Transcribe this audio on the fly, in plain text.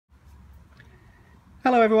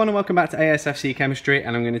Hello everyone and welcome back to ASFC Chemistry,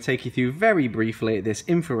 and I'm going to take you through very briefly this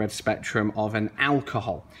infrared spectrum of an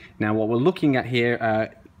alcohol. Now what we're looking at here are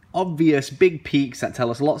obvious big peaks that tell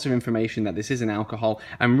us lots of information that this is an alcohol,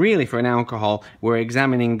 and really for an alcohol we're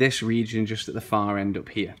examining this region just at the far end up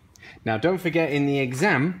here. Now don't forget, in the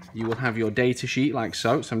exam you will have your data sheet like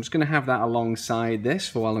so I'm just going to have that alongside this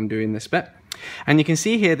for while I'm doing this bit. And you can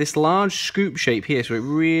see here this large scoop shape here, so it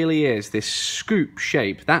really is this scoop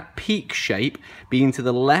shape, that peak shape being to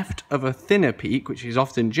the left of a thinner peak, which is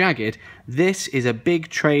often jagged. This is a big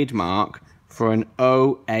trademark for an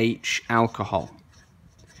OH alcohol.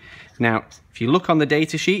 Now, if you look on the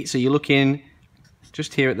data sheet, so you're looking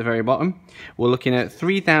just here at the very bottom, we're looking at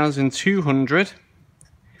 3,200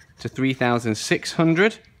 to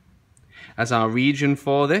 3,600. as our region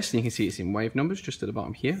for this, and you can see it's in wave numbers just at the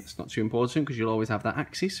bottom here. It's not too important because you'll always have that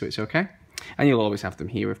axis, so it's okay. And you'll always have them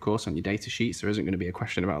here, of course, on your data sheets. There isn't going to be a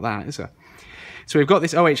question about that, is there? So we've got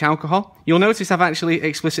this OH alcohol. You'll notice I've actually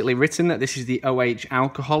explicitly written that this is the OH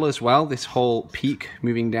alcohol as well, this whole peak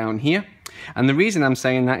moving down here. And the reason I'm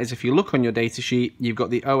saying that is if you look on your data sheet, you've got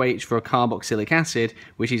the OH for a carboxylic acid,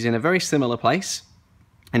 which is in a very similar place.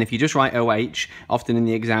 And if you just write OH, often in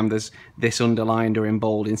the exam there's this underlined or in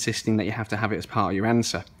bold insisting that you have to have it as part of your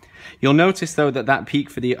answer. You'll notice though that that peak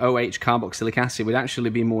for the OH carboxylic acid would actually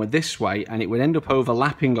be more this way, and it would end up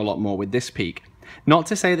overlapping a lot more with this peak. Not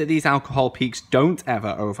to say that these alcohol peaks don't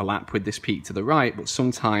ever overlap with this peak to the right, but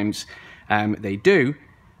sometimes they do.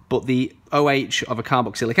 But the OH of a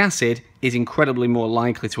carboxylic acid is incredibly more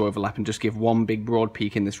likely to overlap and just give one big broad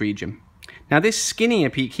peak in this region. Now this skinnier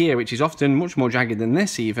peak here, which is often much more jagged than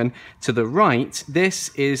this even, to the right, this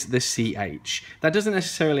is the CH. That doesn't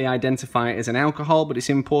necessarily identify it as an alcohol, but it's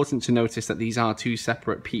important to notice that these are two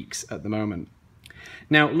separate peaks at the moment.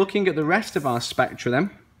 Now looking at the rest of our spectra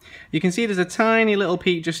then, you can see there's a tiny little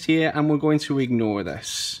peak just here, and we're going to ignore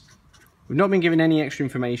this. We've not been given any extra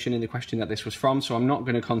information in the question that this was from, so I'm not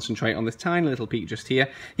going to concentrate on this tiny little peak just here.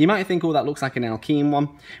 You might think, oh, that looks like an alkene one,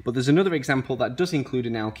 but there's another example that does include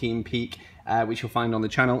an alkene peak, which you'll find on the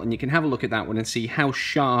channel, and you can have a look at that one and see how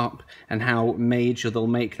sharp and how major they'll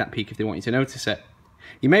make that peak if they want you to notice it.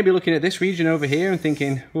 You may be looking at this region over here and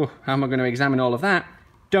thinking, oh, how am I going to examine all of that?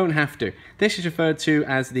 Don't have to. This is referred to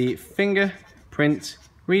as the fingerprint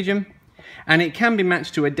region, and it can be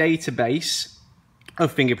matched to a database of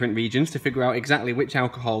fingerprint regions to figure out exactly which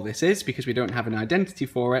alcohol this is, because we don't have an identity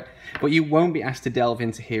for it, but you won't be asked to delve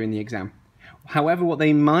into here in the exam. However, what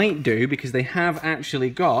they might do, because they have actually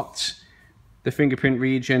got the fingerprint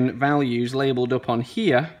region values labeled up on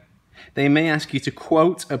here, they may ask you to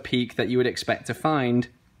quote a peak that you would expect to find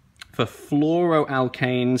for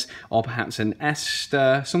fluoroalkanes, or perhaps an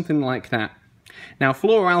ester, something like that. Now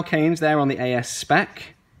fluoroalkanes, they're on the AS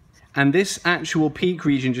spec, and this actual peak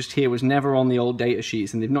region just here was never on the old data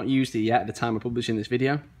sheets, and they've not used it yet at the time of publishing this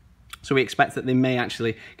video. So we expect that they may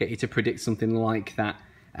actually get you to predict something like that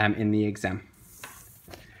in the exam.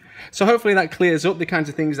 So hopefully that clears up the kinds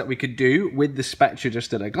of things that we could do with the spectra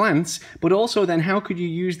just at a glance, but also then how could you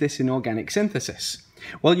use this in organic synthesis?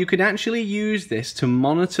 Well, you could actually use this to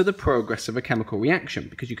monitor the progress of a chemical reaction,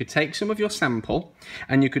 because you could take some of your sample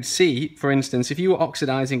and you could see, for instance, if you were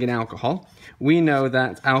oxidizing an alcohol, we know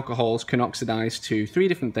that alcohols can oxidize to three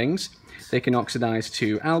different things. They can oxidize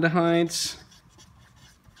to aldehydes,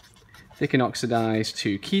 they can oxidize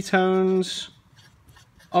to ketones.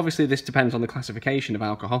 Obviously this depends on the classification of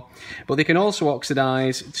alcohol, but they can also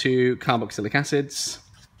oxidize to carboxylic acids,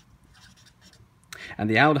 and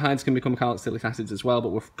the aldehydes can become carboxylic acids as well,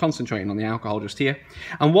 but we're concentrating on the alcohol just here.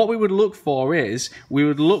 And what we would look for is, we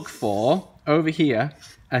would look for, over here,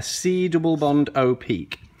 a C double bond O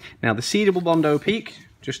peak. Now the C double bond O peak,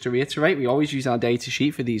 just to reiterate, we always use our data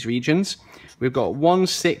sheet for these regions. We've got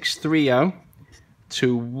 1630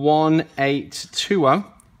 to 1820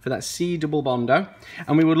 for that C double bond O,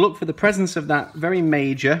 and we would look for the presence of that very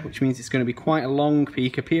major, which means it's going to be quite a long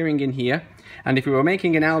peak appearing in here. And if we were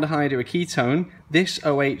making an aldehyde or a ketone, this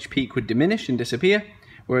OH peak would diminish and disappear,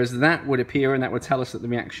 whereas that would appear, and that would tell us that the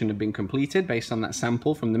reaction had been completed based on that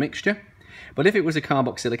sample from the mixture. But if it was a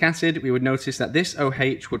carboxylic acid, we would notice that this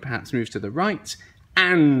OH would perhaps move to the right,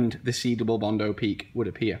 and the C double bond O peak would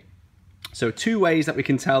appear. So two ways that we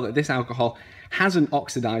can tell that this alcohol hasn't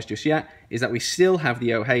oxidized just yet is that we still have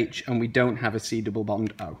the OH and we don't have a C double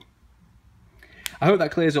bond O. I hope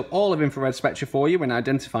that clears up all of infrared spectra for you when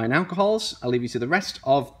identifying alcohols. I'll leave you to the rest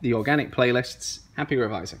of the organic playlists. Happy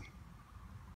revising.